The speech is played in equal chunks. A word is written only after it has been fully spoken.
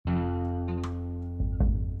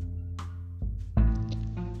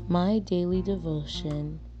My daily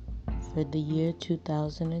devotion for the year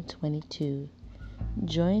 2022.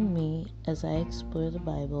 Join me as I explore the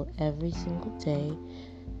Bible every single day,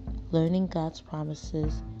 learning God's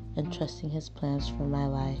promises and trusting His plans for my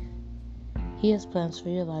life. He has plans for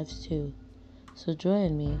your lives too. So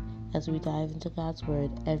join me as we dive into God's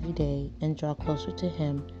Word every day and draw closer to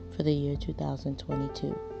Him for the year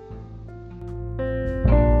 2022.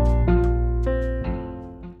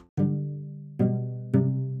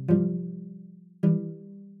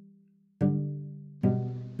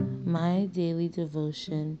 My daily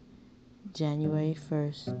devotion, January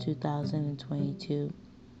 1st, 2022.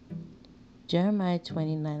 Jeremiah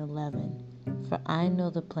 29:11. For I know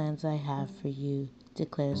the plans I have for you,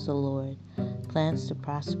 declares the Lord, plans to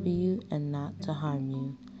prosper you and not to harm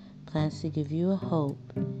you, plans to give you a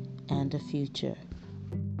hope and a future.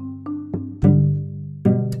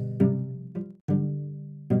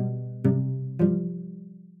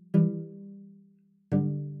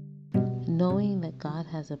 Knowing that God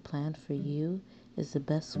has a plan for you is the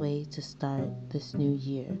best way to start this new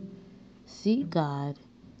year. Seek God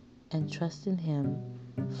and trust in Him,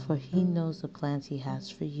 for He knows the plans He has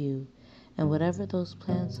for you, and whatever those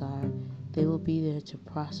plans are, they will be there to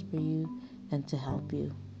prosper you and to help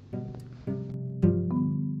you.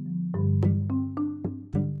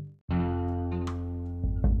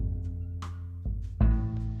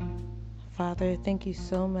 Father, thank you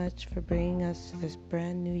so much for bringing us to this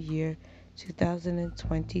brand new year,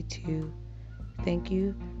 2022. Thank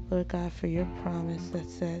you, Lord God, for your promise that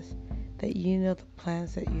says that you know the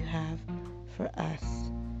plans that you have for us.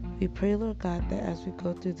 We pray, Lord God, that as we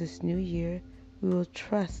go through this new year, we will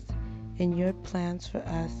trust in your plans for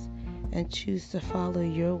us and choose to follow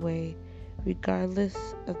your way,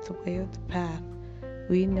 regardless of the way of the path.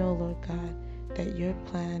 We know, Lord God, that your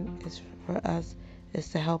plan is for us is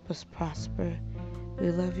to help us prosper.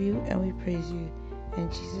 We love you and we praise you. In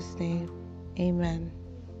Jesus' name, amen.